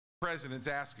President's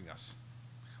asking us.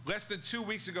 Less than 2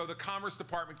 weeks ago, the Commerce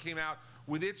Department came out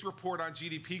with its report on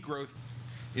GDP growth.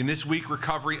 In this weak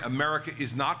recovery, America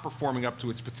is not performing up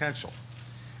to its potential.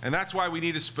 And that's why we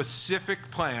need a specific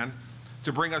plan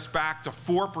to bring us back to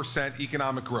 4%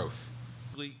 economic growth,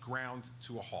 ground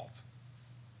to a halt.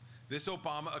 This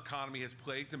Obama economy has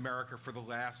plagued America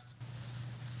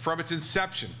from its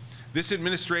inception. This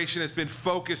administration has been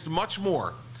focused much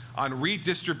more on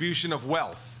redistribution of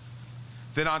wealth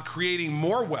than on creating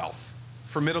more wealth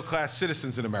for middle-class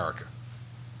citizens in America.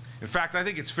 In fact, I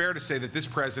think it's fair to say that this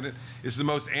president is the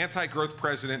most anti-growth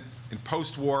president in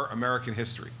post-war American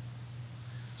history.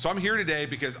 So I'm here today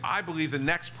because I believe the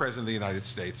next president of the United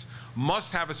States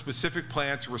must have a specific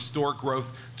plan to restore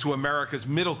growth to America's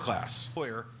middle class.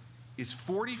 Employer is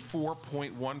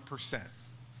 44.1%.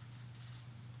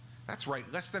 That's right,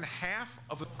 less than half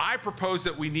of it. I propose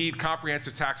that we need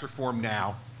comprehensive tax reform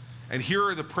now, and here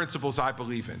are the principles I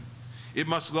believe in. It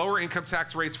must lower income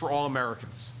tax rates for all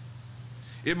Americans.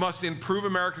 It must improve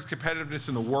America's competitiveness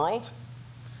in the world,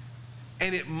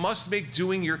 and it must make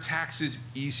doing your taxes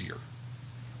easier.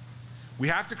 We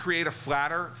have to create a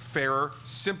flatter, fairer,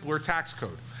 simpler tax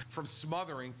code from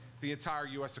smothering the entire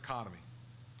U.S. economy.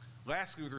 Lastly, with